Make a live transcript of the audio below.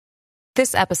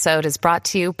This episode is brought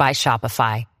to you by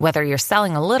Shopify. Whether you're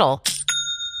selling a little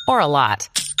or a lot,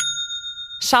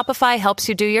 Shopify helps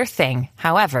you do your thing,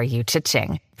 however you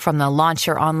cha-ching. From the launch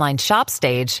your online shop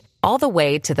stage, all the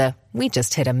way to the we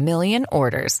just hit 1 million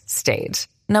orders stage.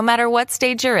 No matter what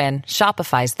stage you're in,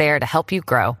 Shopify's there to help you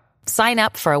grow. Sign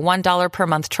up for a $1 per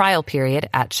month trial period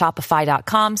at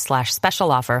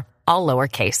shopify.com/special offer, all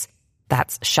lowercase.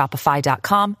 That's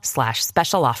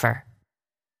shopify.com/special offer.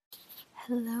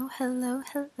 Hello, hello,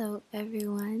 hello,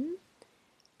 everyone.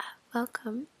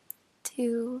 Welcome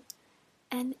to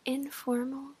an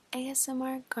informal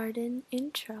ASMR garden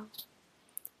intro.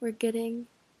 We're getting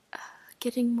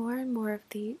more and more of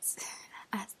these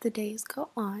as the days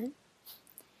go on.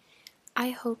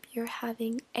 I hope you're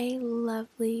having a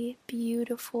lovely,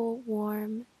 beautiful,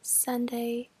 warm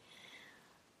Sunday.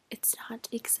 It's not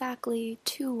exactly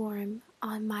too warm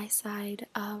on my side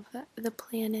of the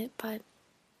planet, but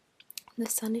the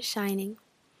sun is shining.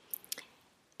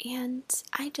 And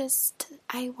I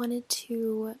wanted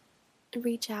to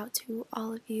reach out to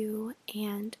all of you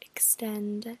and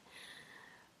extend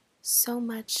so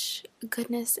much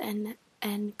goodness and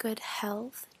good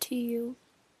health to you.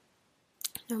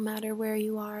 No matter where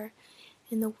you are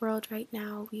in the world right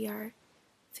now, we are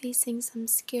facing some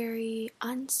scary,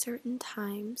 uncertain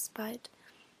times, but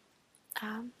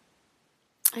I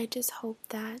just hope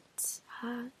that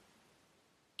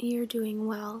you're doing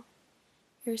well.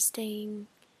 You're staying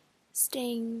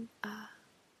safe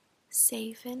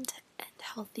and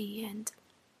healthy, and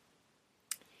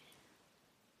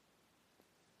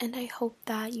I hope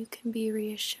that you can be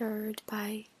reassured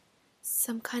by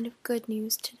some kind of good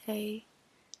news today.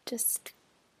 Just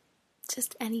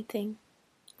anything,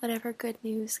 whatever good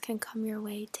news can come your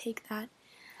way, take that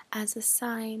as a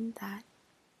sign that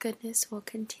goodness will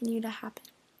continue to happen.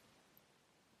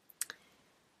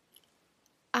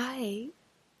 I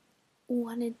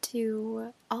wanted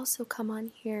to also come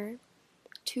on here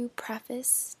to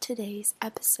preface today's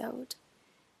episode.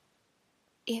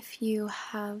 If you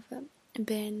have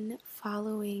been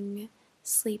following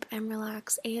Sleep and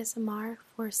Relax ASMR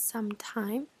for some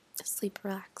time, Sleep,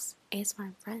 Relax ASMR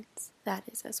and Friends, that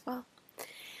is as well,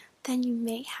 then you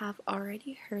may have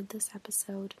already heard this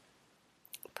episode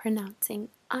pronouncing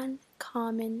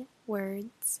uncommon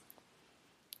words.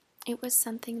 It was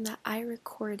something that I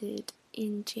recorded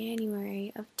in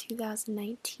January of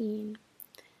 2019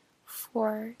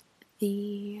 for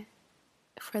the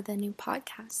new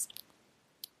podcast.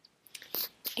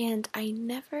 And I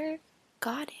never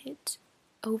got it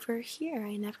over here.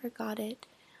 I never got it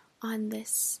on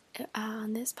this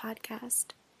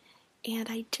podcast. And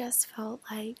I just felt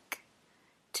like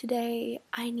today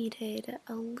I needed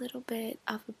a little bit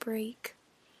of a break,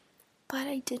 but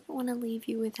I didn't want to leave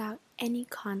you without any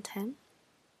content.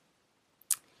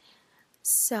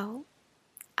 So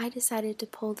I decided to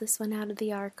pull this one out of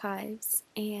the archives,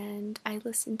 and I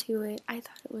listened to it. I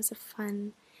thought it was a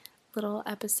fun little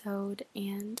episode,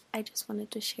 and I just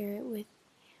wanted to share it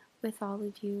with all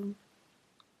of you.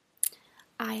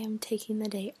 I am taking the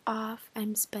day off.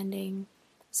 I'm spending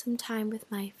some time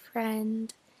with my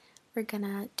friend. We're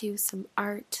gonna do some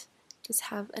art, just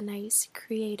have a nice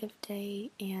creative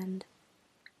day, and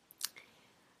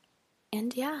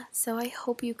yeah, so I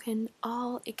hope you can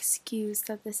all excuse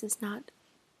that this is not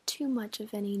too much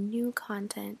of any new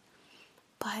content,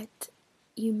 but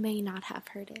you may not have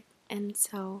heard it, and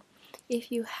so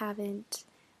if you haven't,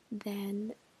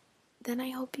 then I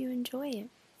hope you enjoy it.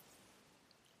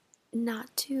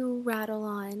 Not to rattle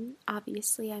on,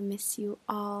 obviously I miss you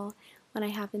all. When I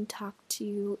haven't talked to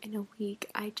you in a week,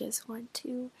 I just want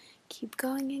to keep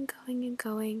going and going and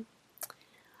going.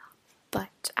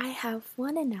 But I have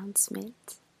one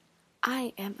announcement.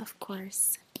 I am, of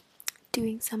course,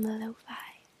 doing some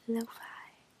lo-fi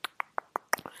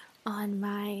on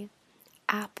my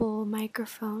Apple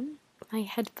microphone, my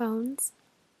headphones.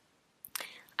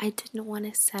 I didn't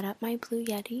want to set up my Blue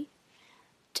Yeti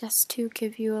just to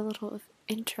give you a little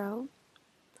intro,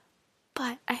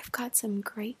 but I've got some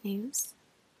great news.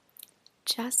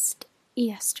 Just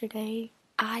yesterday,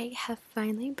 I have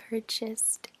finally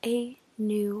purchased a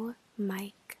new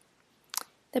mic.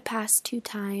 The past 2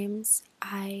 times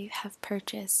I have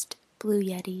purchased Blue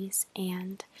Yetis,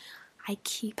 and I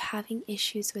keep having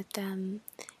issues with them,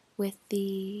 with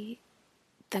the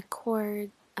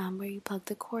cord, where you plug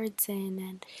the cords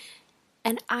in,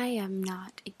 and I am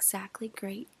not exactly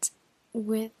great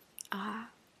with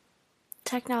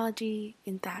technology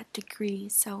in that degree,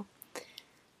 so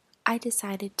I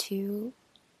decided to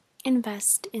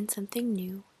invest in something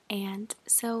new. And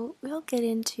so we'll get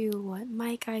into what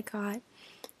mic I got.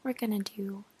 We're gonna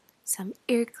do some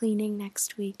ear cleaning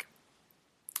next week.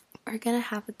 are gonna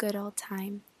have a good old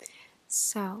time.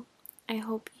 So I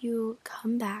hope you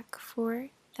come back for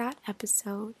that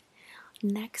episode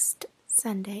next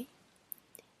Sunday.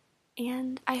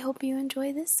 And I hope you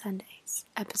enjoy this Sunday's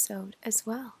episode as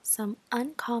well. Some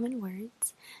uncommon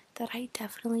words that I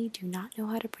definitely do not know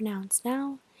how to pronounce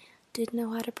now, didn't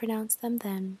know how to pronounce them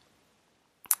then.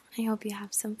 I hope you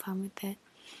have some fun with it.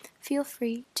 Feel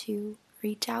free to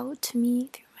reach out to me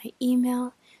through my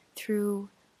email, through,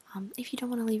 if you don't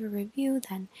want to leave a review,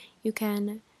 then you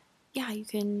can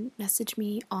message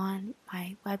me on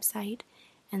my website,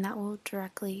 and that will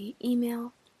directly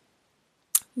email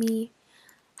me.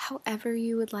 However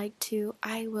you would like to,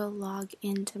 I will log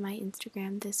into my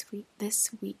Instagram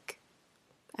this week,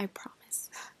 I promise.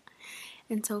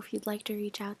 And so if you'd like to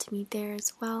reach out to me there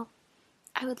as well,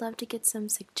 I would love to get some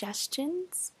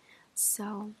suggestions,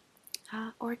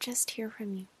 or just hear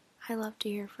from you. I love to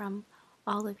hear from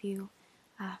all of you.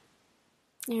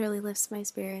 It really lifts my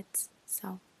spirits.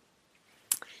 So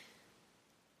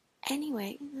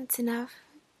anyway, that's enough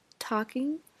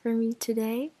talking for me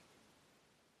today.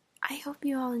 I hope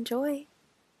you all enjoy,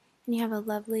 and you have a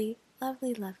lovely,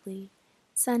 lovely, lovely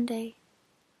Sunday,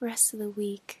 rest of the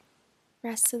week,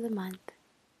 rest of the month.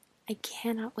 I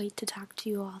cannot wait to talk to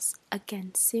you all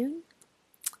again soon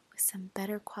with some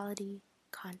better quality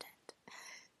content.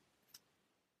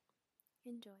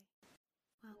 Enjoy.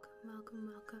 Welcome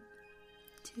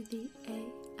to the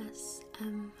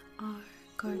ASMR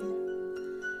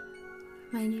Garden.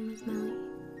 My name is Melly,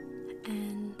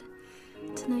 and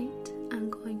tonight I'm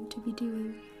going to be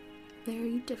doing a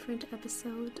very different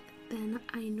episode than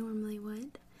I normally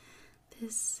would.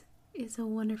 This is a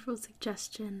wonderful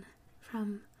suggestion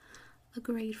from a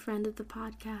great friend of the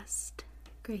podcast,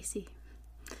 Gracie.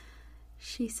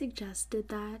 She suggested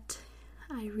that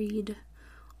I read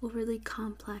overly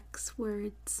complex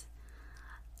words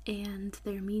and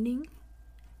their meaning,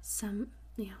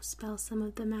 spell some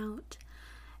of them out,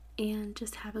 and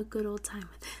just have a good old time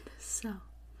with it. So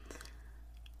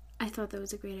I thought that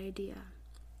was a great idea.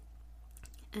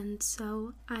 And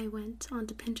so I went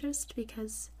onto Pinterest,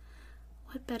 because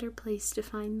what better place to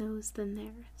find those than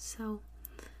there? So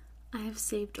I have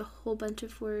saved a whole bunch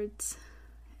of words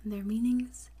and their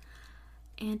meanings,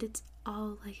 and it's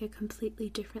all like a completely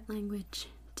different language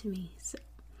to me. So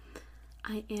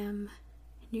I am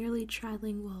nearly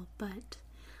trilingual, but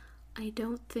I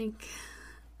don't think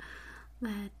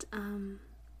that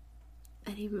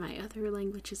any of my other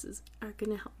languages are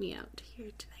going to help me out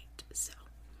here tonight. So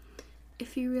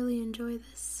if you really enjoy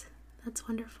this, that's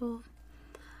wonderful.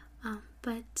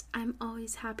 But I'm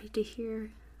always happy to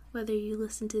hear whether you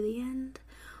listen to the end,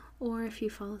 or if you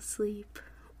fall asleep,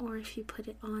 or if you put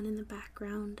it on in the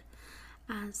background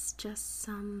as just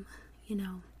some,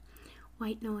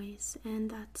 white noise, and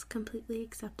that's completely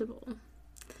acceptable.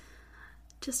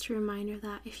 Just a reminder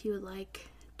that if you would like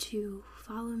to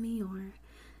follow me or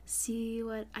see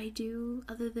what I do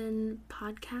other than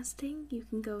podcasting, you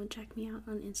can go and check me out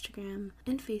on Instagram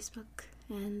and Facebook,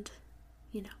 and,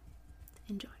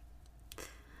 enjoy.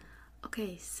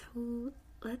 Okay, so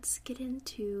let's get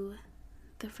into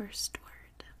the first word.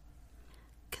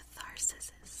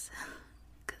 Catharsis.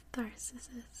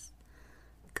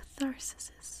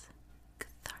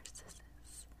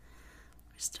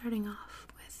 We're starting off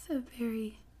with a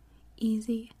very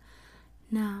easy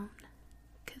noun.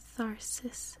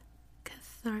 Catharsis.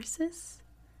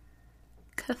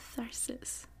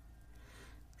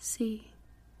 C-A-T-H-A-R-S-I-S.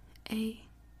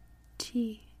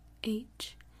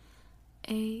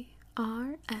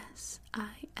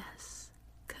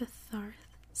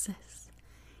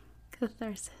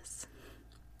 Catharsis.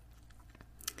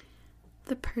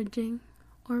 The purging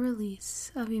or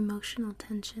release of emotional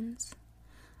tensions,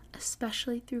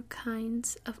 especially through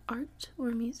kinds of art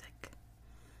or music.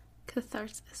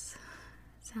 Catharsis.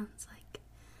 Sounds like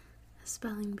a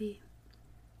spelling bee.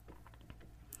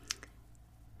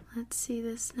 Let's see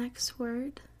this next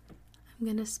word. I'm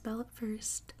going to spell it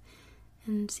first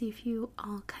and see if you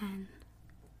all can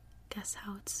guess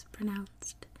how it's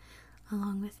pronounced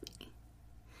along with me.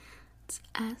 It's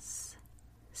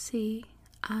Scintilla.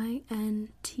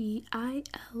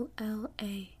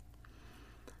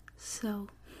 So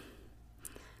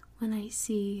when I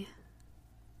see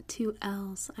two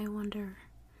L's, I wonder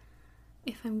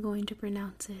if I'm going to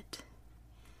pronounce it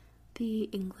the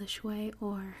English way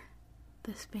or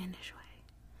the Spanish way.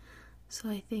 So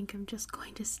I think I'm just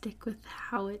going to stick with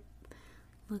how it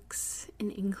looks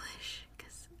in English,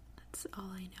 because that's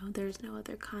all I know. There's no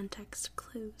other context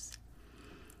clues.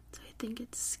 So I think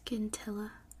it's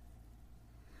scintilla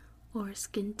or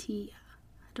scintilla.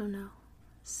 I don't know.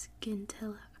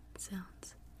 Scintilla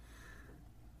sounds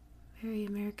very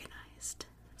Americanized. tiniest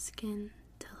scintilla.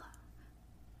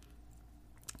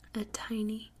 A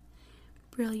tiny,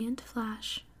 brilliant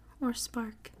flash or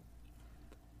spark.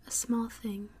 A small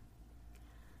thing.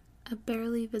 A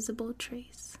barely visible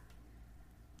trace.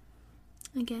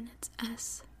 Again, it's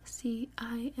SCINTILLA.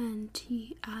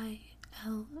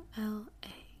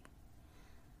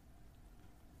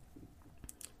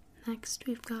 Next,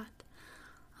 we've got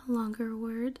a longer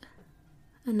word,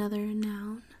 another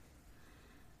noun.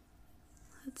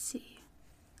 Let's see.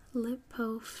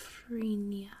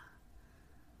 Lipophrenia.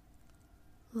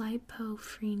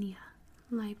 Lipophrenia.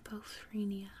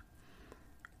 Lipophrenia.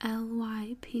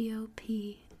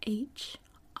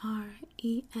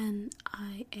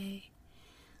 LYPOPHRENIA.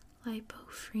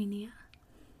 Lipophrenia.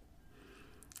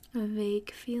 A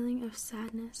vague feeling of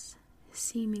sadness,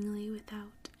 seemingly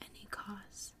without any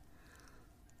cause.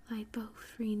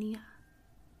 Lipophrenia.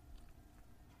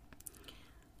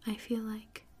 I feel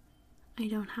like I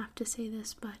don't have to say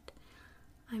this, but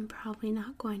I'm probably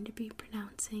not going to be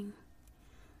pronouncing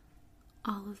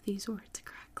all of these words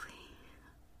correctly.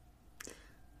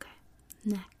 Okay,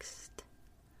 next.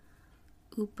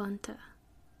 Ubuntu.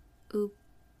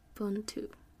 Ubuntu.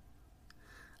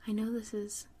 I know this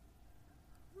is,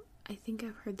 I think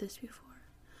I've heard this before.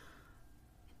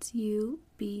 It's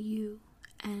UBUNTU.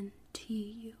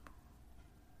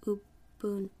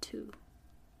 Ubuntu.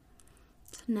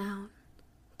 It's a noun.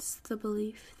 It's the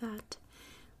belief that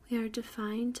we are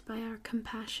defined by our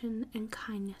compassion and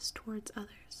kindness towards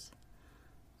others.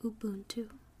 Ubuntu.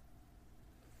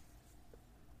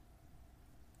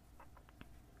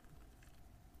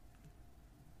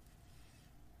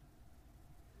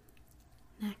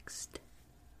 Next,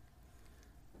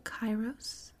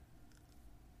 Kairos,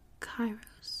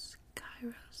 Kairos,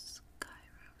 Kairos,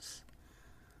 Kairos,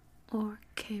 or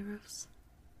Kairos.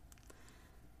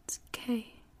 It's Kairos.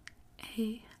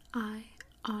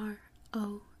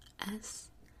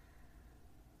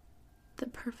 The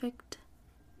perfect,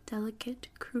 delicate,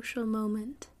 crucial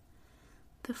moment,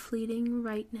 the fleeting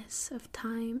rightness of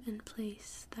time and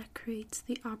place that creates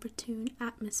the opportune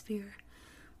atmosphere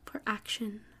for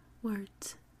action,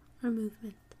 words, or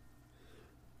movement.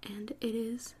 And it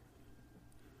is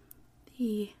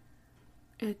a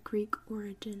Greek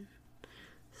origin,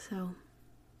 so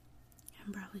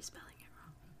I'm probably spelling it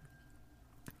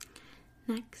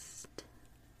wrong. Next,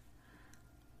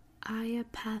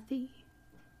 iapathy.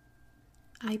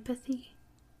 Apathy.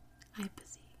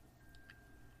 Apathy.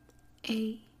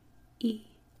 AEIPATHY.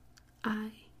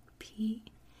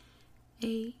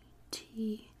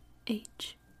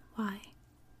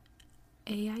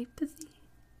 Apathy?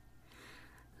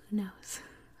 Who knows?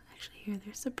 Actually, here,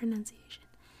 there's the pronunciation.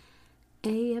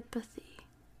 Apathy.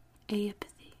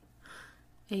 Apathy.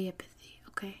 Apathy.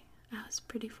 Okay, I was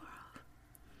pretty far off.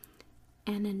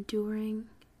 An enduring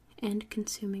and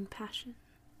consuming passion.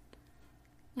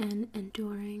 An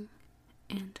enduring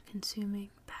and consuming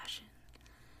passion.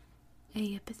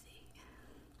 Apathy.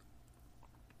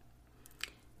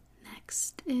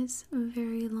 Next is a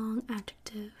very long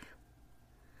adjective.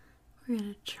 We're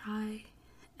going to try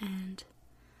and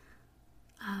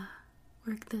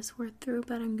work this word through,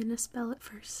 but I'm going to spell it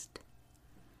first.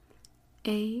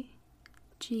 AGATHOKAKOLOGICAL.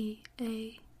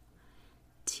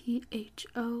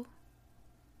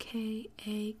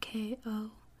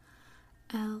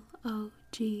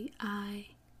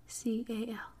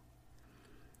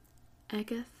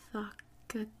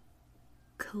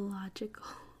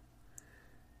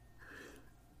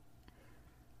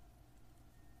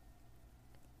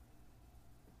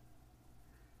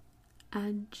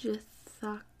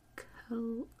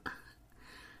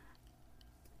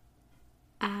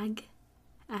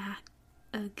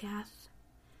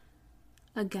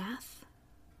 Agathocological.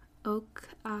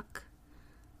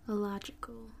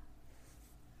 Oakological.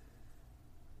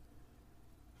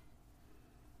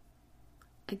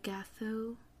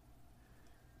 Agathocacological.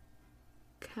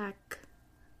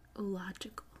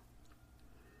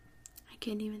 I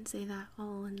can't even say that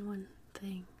all in one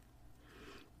thing.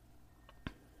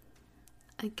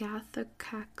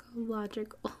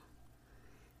 Agathocacological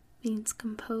means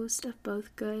composed of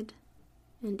both good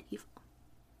and evil.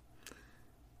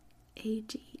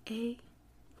 AGATHOKAKOLOGICAL,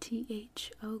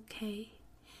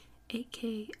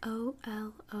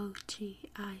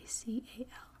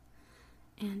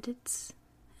 and it's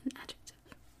an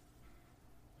adjective.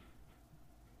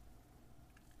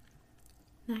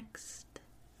 Next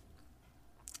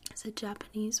is a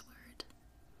Japanese word.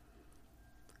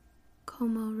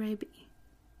 Komorebi.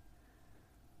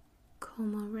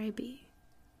 Komorebi,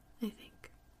 I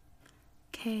think.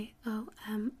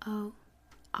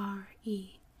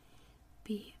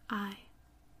 KOMOREBI.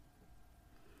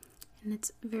 And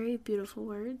it's a very beautiful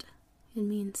word. It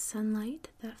means sunlight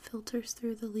that filters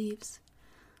through the leaves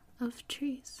of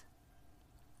trees.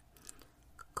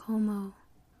 Como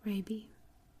rabi.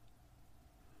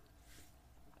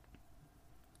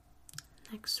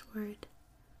 Next word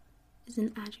is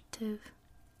an adjective.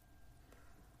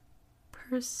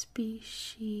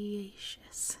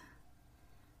 Perspicacious.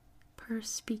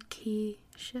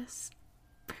 Perspicacious.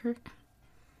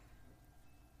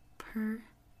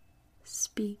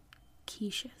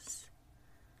 Perspicacious.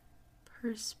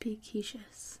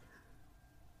 Perspicacious.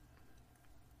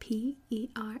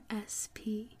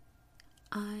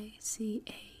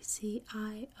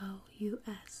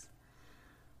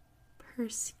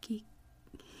 Perspicacious.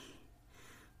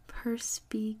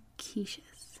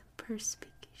 Perspicacious.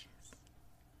 Perspicacious.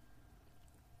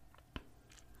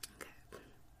 Okay.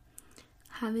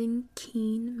 Having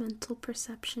keen mental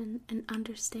perception and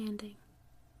understanding,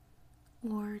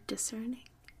 or discerning.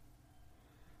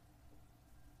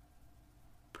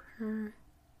 Perspicacious.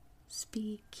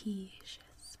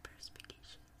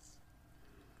 Perspicacious.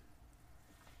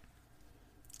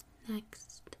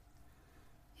 Next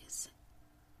is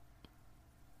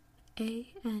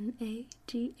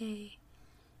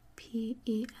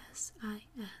Anagapesis.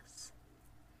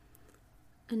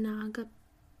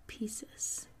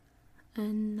 Anagapesis.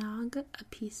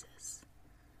 Anagapesis.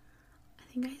 I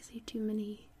think I say too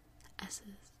many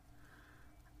S's.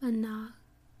 Anagapesis.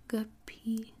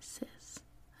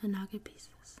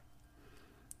 Anagapesis.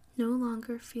 No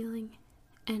longer feeling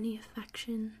any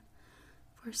affection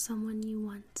for someone you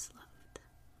once loved.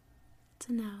 It's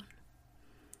a noun.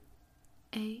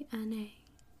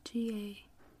 Anagapesis.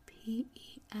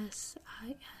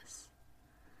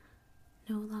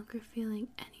 No longer feeling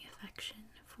any affection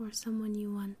for someone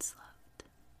you once loved.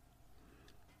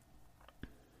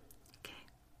 Okay.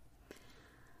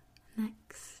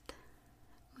 Next,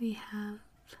 we have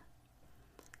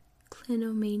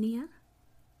clinomania.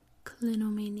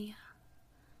 Clinomania.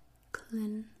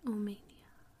 Clinomania.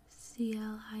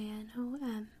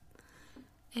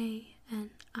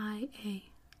 Clinomania.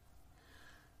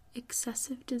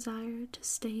 Excessive desire to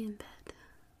stay in bed.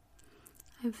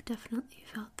 I've definitely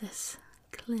felt this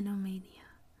clinomania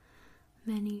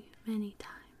many, many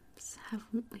times,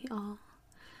 haven't we all?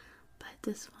 But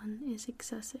this one is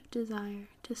excessive desire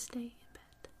to stay in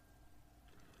bed.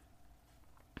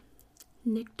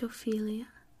 Nyctophilia.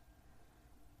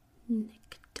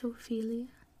 Nyctophilia.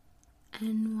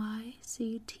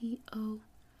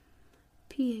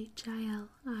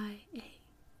 Nyctophilia.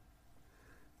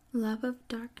 Love of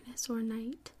darkness or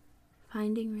night,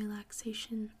 finding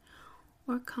relaxation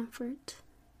or comfort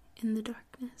in the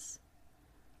darkness.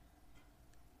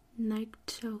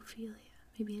 Nyctophilia.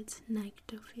 Maybe it's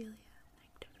nyctophilia.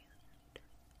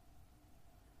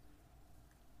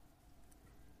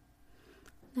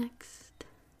 Next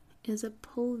is a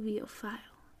pulviophile.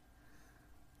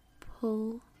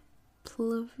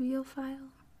 Pulviophile.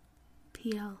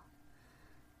 PL.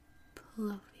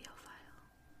 Pulviophile.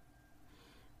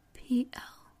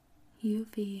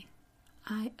 PLUVIOPHILE.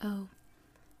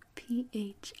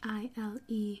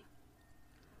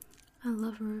 A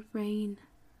lover of rain,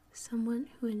 someone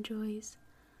who enjoys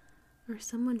or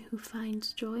someone who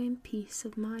finds joy and peace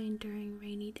of mind during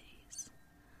rainy days.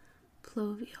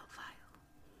 Pluviophile.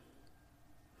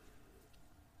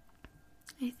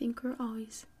 I think we're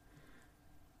always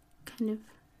kind of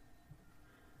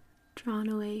drawn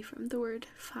away from the word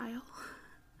file.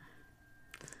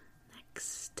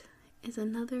 Next is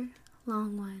another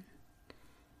long one.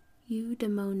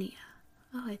 Eudaimonia.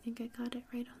 Oh, I think I got it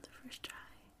right on the first try.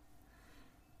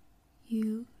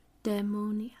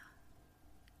 Eudaimonia.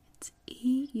 It's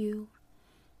EUDAIMONIA.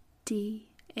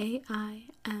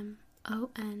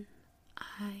 EUDAIMONIA.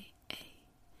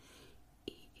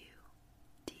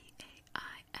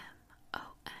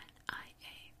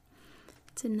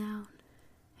 It's a noun,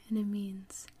 and it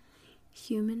means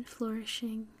human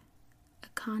flourishing, a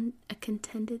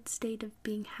contented state of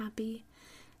being happy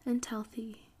and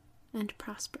healthy and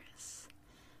prosperous.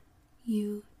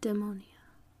 Eudaimonia.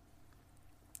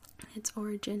 Its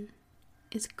origin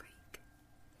is Greek.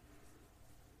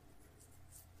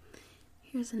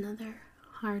 Here's another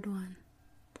hard one.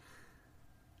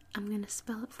 I'm going to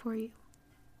spell it for you.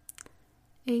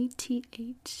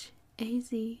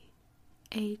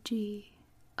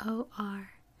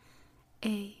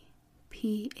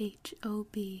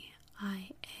 ATHAZORAPHOBIA.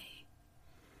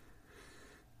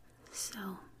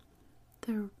 So,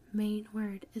 the main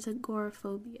word is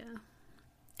agoraphobia,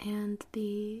 and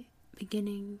the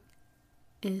beginning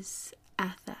is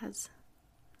athaz.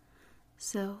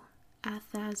 So,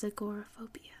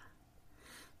 athazagoraphobia.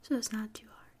 So it's not too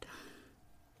hard.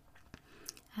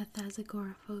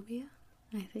 Athazagoraphobia,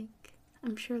 I think.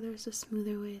 I'm sure there's a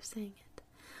smoother way of saying it.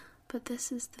 But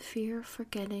this is the fear of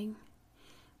forgetting,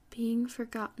 being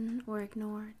forgotten or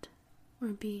ignored, or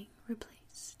being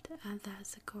replaced.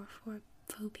 Athazagoraphobia.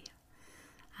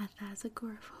 Athazagoraphobia.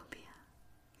 Athazagoraphobia.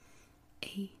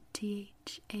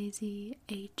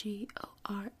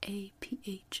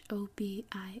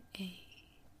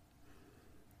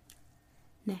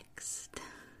 Next.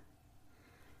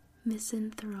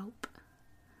 Misanthrope.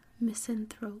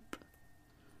 Misanthrope.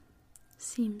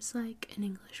 Seems like an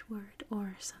English word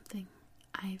or something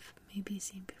I've maybe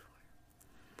seen before.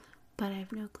 But I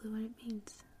have no clue what it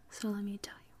means, so let me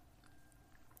tell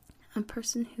you. A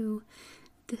person who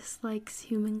dislikes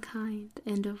humankind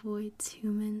and avoids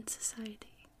human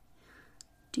society.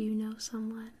 Do you know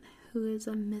someone who is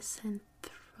a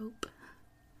misanthrope?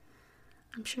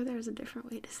 I'm sure there's a different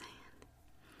way to say it.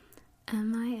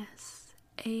 Misanthrope.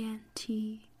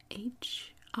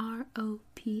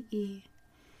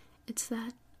 It's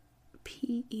that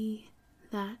P-E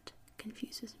that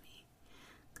confuses me,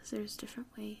 because there's different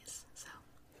ways, so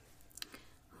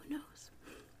who knows.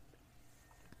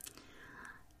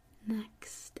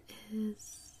 Next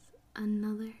is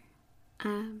another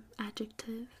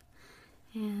adjective,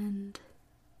 and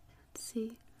let's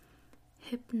see,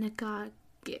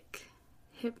 hypnagogic.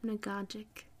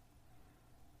 Hypnagogic.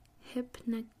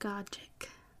 Hypnagogic.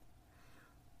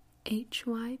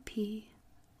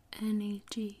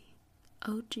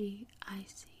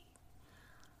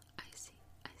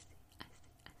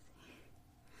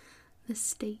 The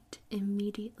state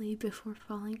immediately before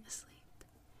falling asleep.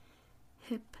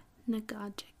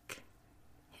 Hypnagogic.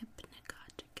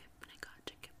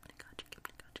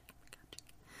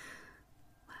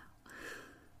 Wow.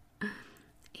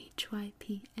 Hypnagogic.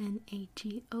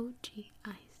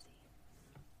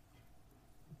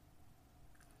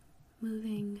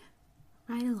 Moving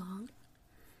right along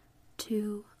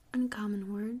to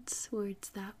uncommon words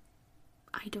that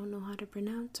I don't know how to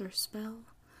pronounce or spell,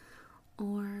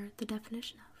 or the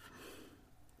definition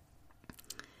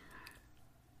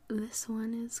of. This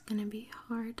one is gonna be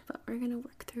hard, but we're gonna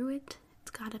work through it.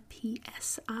 It's got a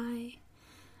PSI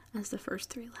as the first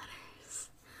three letters,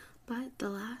 but the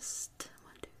last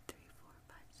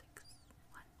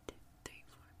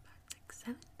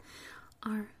 7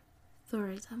 are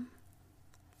thorism.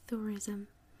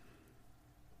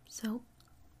 So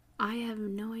I have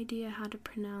no idea how to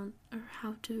pronounce or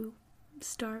how to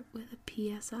start with a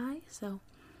PSI, so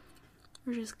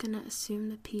we're just gonna assume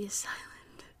the P is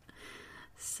silent.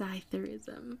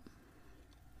 Scytherism.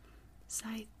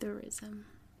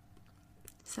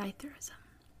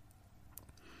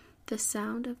 The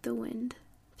sound of the wind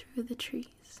through the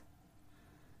trees.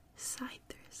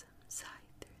 Scytherism. So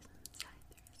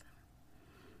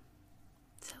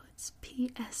it's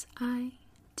PSITHURISM.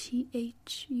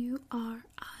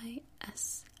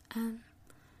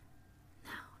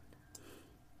 Noun.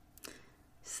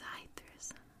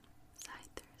 Scytherism.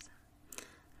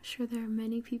 I'm sure there are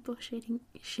many people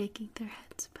shaking their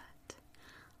heads, but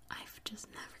I've just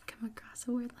never come across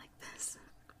a word like this.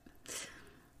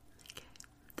 Okay.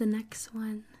 The next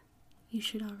one you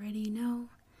should already know.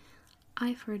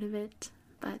 I've heard of it,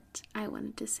 but I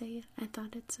wanted to say it. I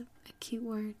thought it's a cute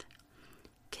word.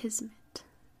 Kismet.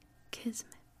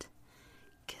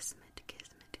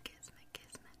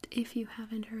 If you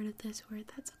haven't heard of this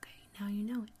word, that's okay. Now you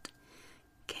know it.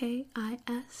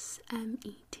 KISMET.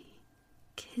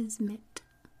 Kismet.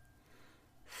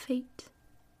 Fate.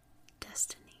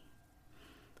 Destiny.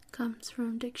 Comes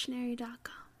from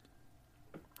dictionary.com.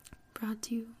 Brought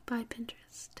to you by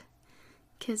Pinterest.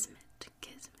 Kismet.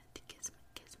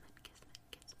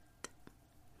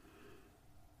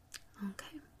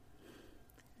 Okay.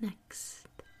 Next.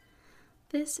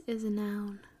 This is a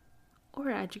noun or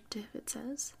adjective, it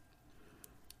says.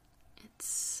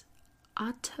 It's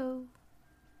autotelic.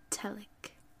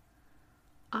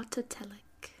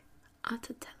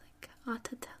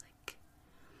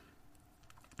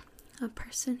 A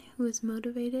person who is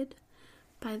motivated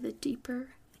by the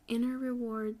deeper inner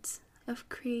rewards of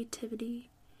creativity,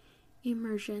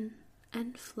 immersion,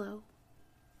 and flow.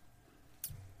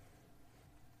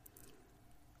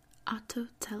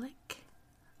 Autotelic.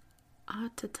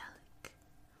 AUTOTELIC.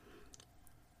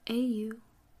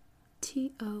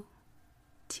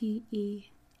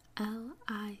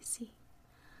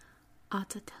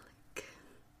 Autotelic.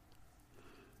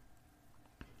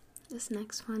 This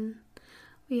next one,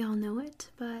 we all know it,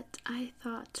 but I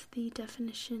thought the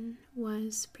definition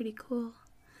was pretty cool,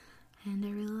 and I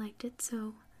really liked it.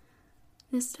 So,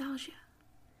 nostalgia.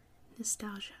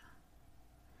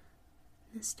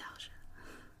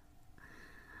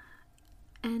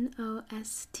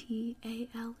 Nostalgia.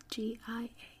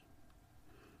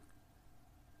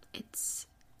 It's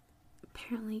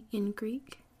apparently in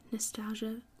Greek.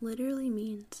 Nostalgia literally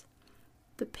means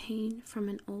the pain from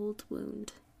an old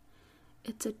wound.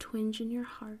 It's a twinge in your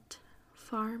heart,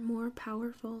 far more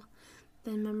powerful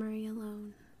than memory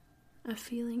alone. A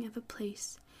feeling of a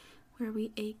place where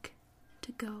we ache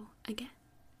to go again.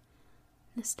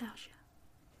 Nostalgia.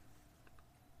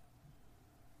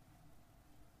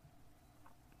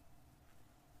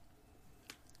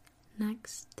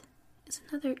 Next is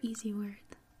another easy word.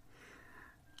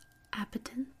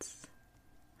 Appetence.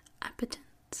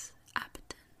 Appetence.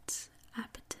 Appetence.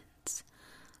 Appetence.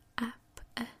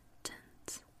 Appetence.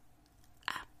 Appetence.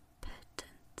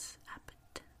 Appetence.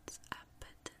 Appetence.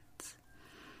 Appetence.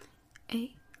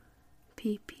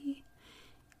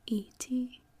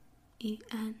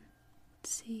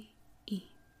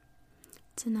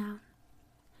 It's a noun.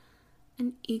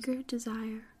 An eager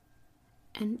desire,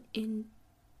 an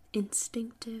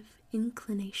instinctive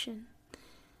inclination,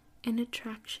 an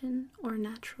attraction or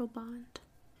natural bond.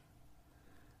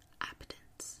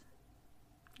 Appetence.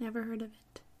 Never heard of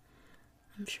it.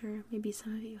 I'm sure maybe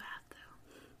some of you have, though.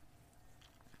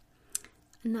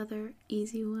 Another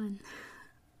easy one.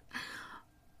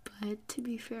 But to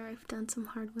be fair, I've done some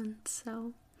hard ones,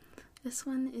 so this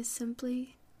one is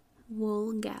simply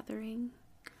wool gathering.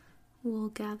 Wool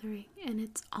gathering, and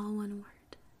it's all one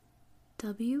word.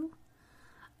 WOOLGATHERING.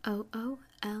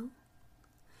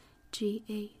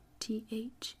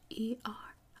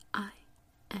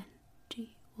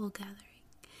 Wool gathering.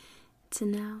 It's a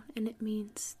noun, and it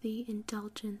means the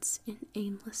indulgence in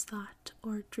aimless thought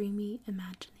or dreamy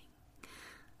imagining.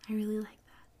 I really like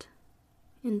that.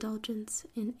 Indulgence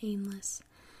in aimless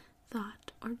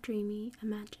thought or dreamy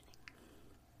imagining.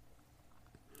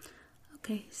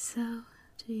 Okay, so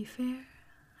to be fair,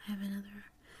 I have another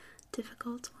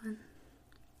difficult one.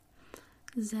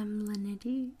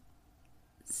 Zemlenity.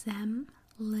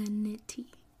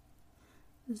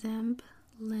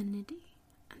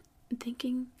 I'm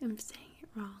thinking I'm saying it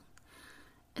wrong.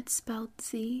 It's spelled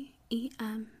Zemblanity.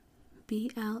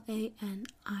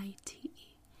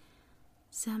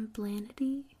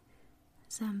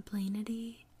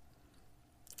 Zemblanity.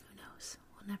 Who knows?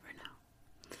 We'll never know.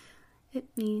 It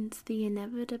means the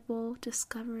inevitable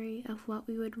discovery of what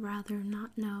we would rather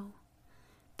not know.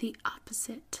 The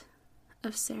opposite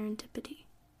of serendipity.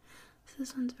 So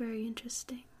this one's very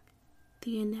interesting.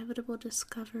 The inevitable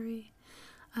discovery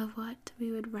of what we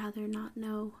would rather not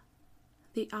know.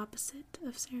 The opposite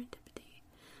of serendipity.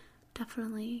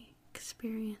 Definitely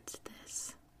experienced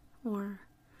this or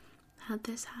had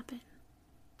this happen.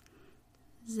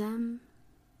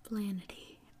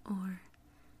 Zemblanity or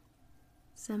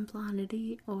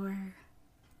Zemblanity or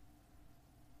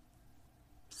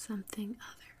something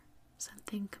other.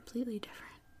 Something completely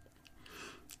different.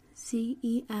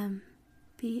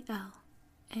 Zemblanity, not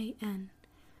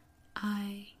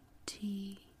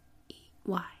E.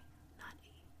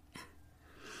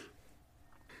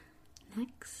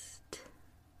 Next.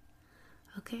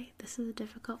 Okay, this is a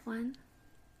difficult one.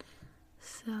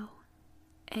 So,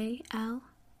 ALEXITHYMIA.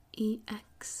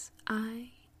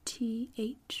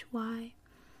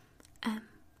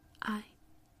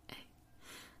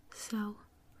 So,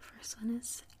 first one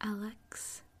is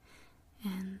Alex,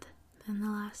 and then the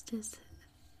last is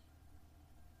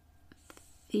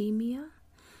themia.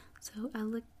 So,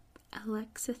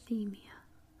 alexithymia.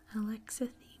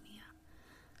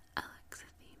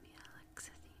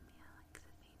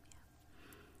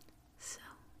 So,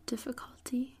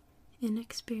 difficulty in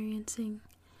experiencing,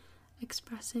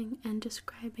 expressing, and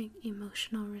describing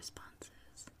emotional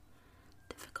responses.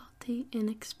 Difficulty in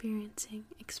experiencing,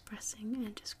 expressing,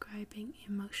 and describing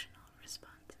emotional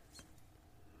responses.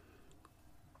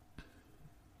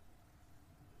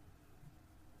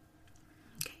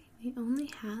 Okay, we only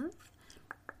have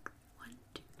 1,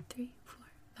 2, 3, 4,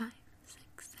 5,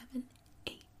 6, 7,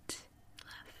 8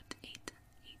 left.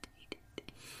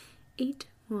 8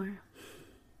 more.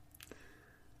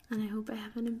 And I hope I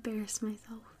haven't embarrassed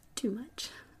myself too much.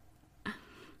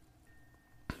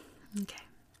 Okay.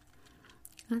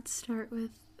 Let's start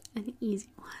with an easy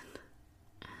one.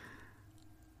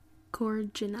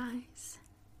 Gorgonize.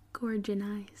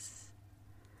 Gorgonize.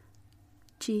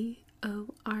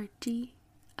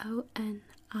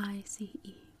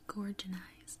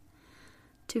 Gorgonize.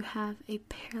 To have a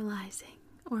paralyzing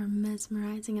or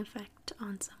mesmerizing effect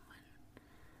on someone.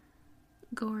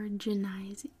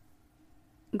 Gorgonize.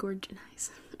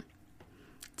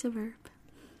 It's a verb.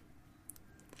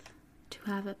 To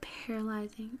have a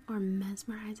paralyzing or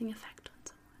mesmerizing effect on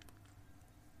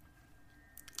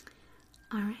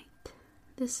someone. Alright,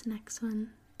 this next one,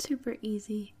 super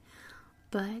easy,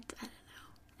 but I don't know.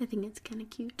 I think it's kind of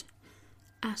cute.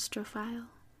 Astrophile.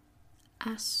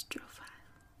 Astrophile.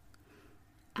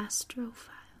 Astrophile.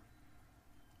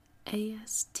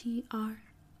 Astrophile.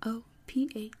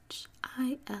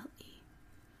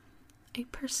 A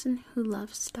person who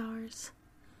loves stars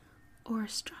or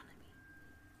astronomy.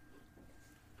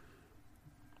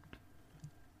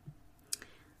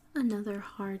 Another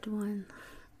hard one.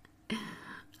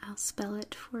 I'll spell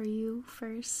it for you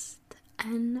first.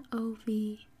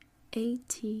 Novature.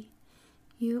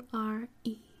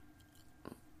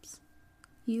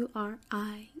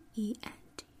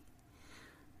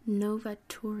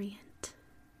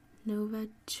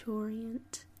 Urient.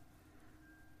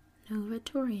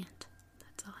 Novatorient.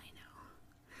 That's all I know.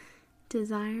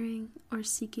 Desiring or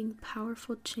seeking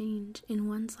powerful change in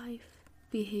one's life,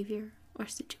 behavior, or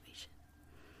situation.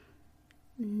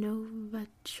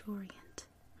 Novatorient.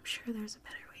 I'm sure there's a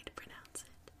better way to pronounce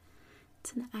it.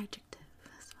 It's an adjective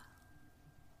as well.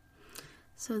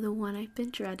 So the one I've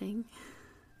been dreading.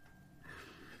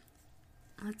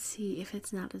 Let's see if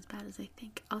it's not as bad as I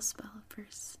think. I'll spell it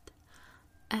first.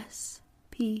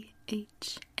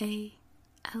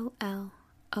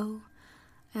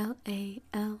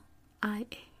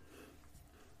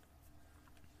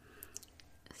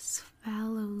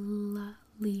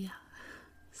 Sphalallia.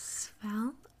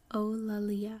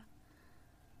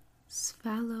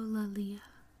 Sphalalia.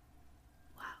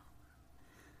 Wow.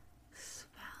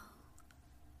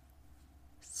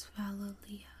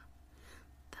 Sphalalia.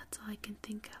 That's all I can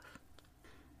think of.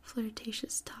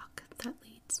 Flirtatious talk that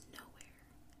leads nowhere.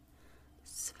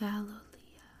 Sphalalia.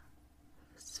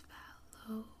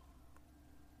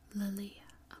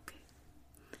 Okay.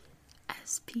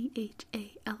 Sphalallolia.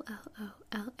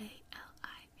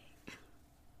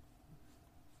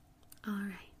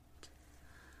 Alright.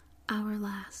 Our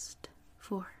last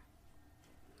four.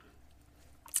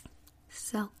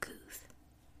 Selcouth.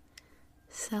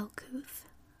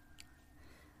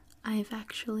 I've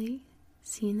actually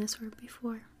seen this word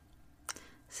before,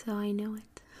 so I know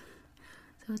it.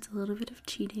 So it's a little bit of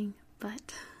cheating,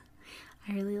 but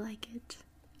I really like it.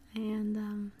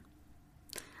 And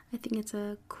I think it's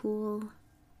a cool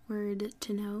word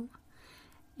to know,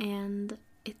 and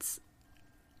it's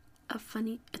a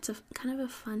kind of a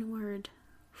fun word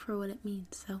for what it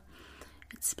means. So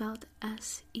it's spelled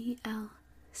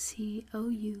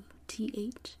Selcouth.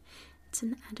 It's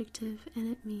an adjective,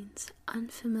 and it means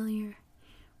unfamiliar,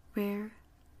 rare,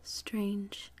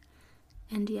 strange,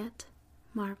 and yet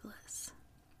marvelous.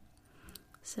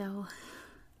 So,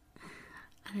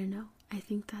 I don't know. I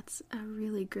think that's a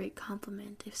really great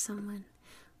compliment if someone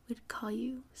would call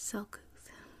you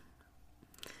Selcouth.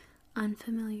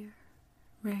 Unfamiliar,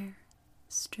 rare,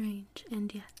 strange,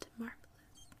 and yet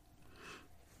marvelous.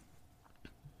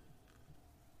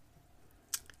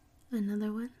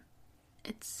 Another one.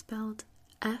 It's spelled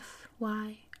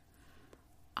Fyrgebrac.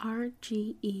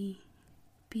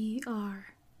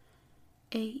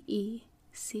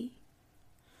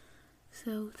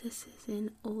 So this is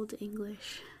in Old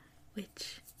English,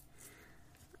 which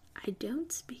I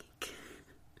don't speak.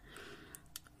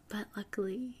 But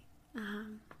luckily,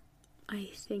 I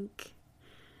think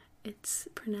it's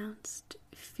pronounced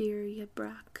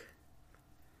Fyrgebrac.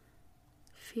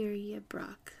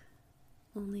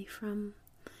 Only from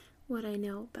what I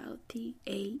know about the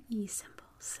AE symbol.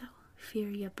 So,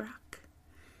 Fyrgebrac.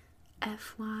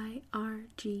 Fyrgebrac.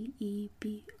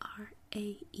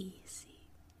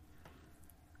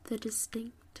 The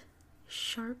distinct,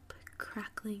 sharp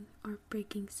crackling or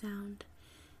breaking sound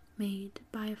made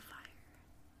by a fire.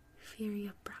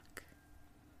 Fyrgebrac.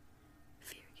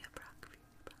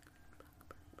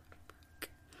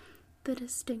 The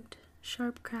distinct,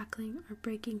 sharp crackling or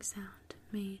breaking sound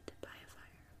made by a fire.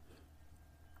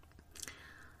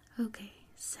 Okay,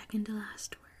 second to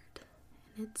last word,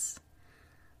 and it's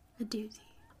a doozy.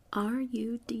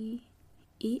 Rudeneja.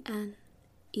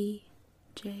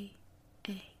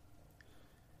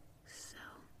 So,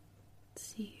 let's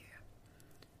see here.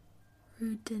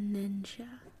 Rudeneja.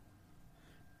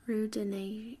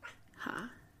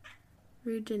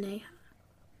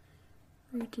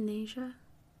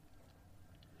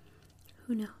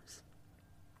 Who knows?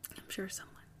 I'm sure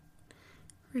someone.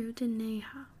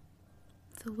 Rudeneja.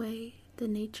 The way the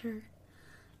nature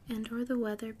and or the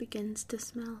weather begins to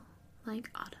smell like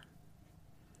autumn.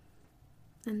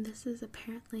 And this is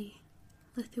apparently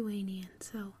Lithuanian,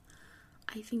 so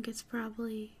I think it's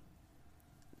probably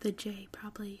the J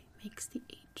probably makes the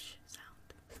H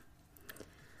sound.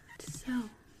 So,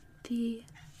 the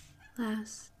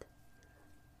last,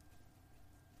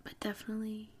 but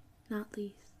definitely not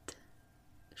least,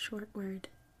 short word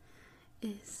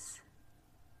is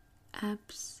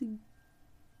absquatulate.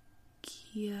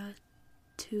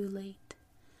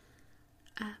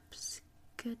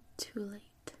 Absquatulate.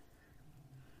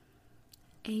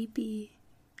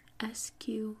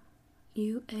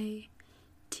 Absquatulate.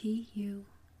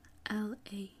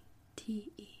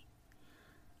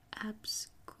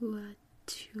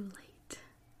 Absquatulate.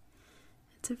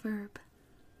 It's a verb,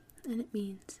 and it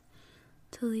means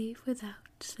to leave without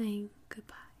saying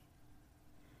goodbye.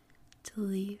 To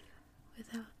leave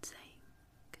without saying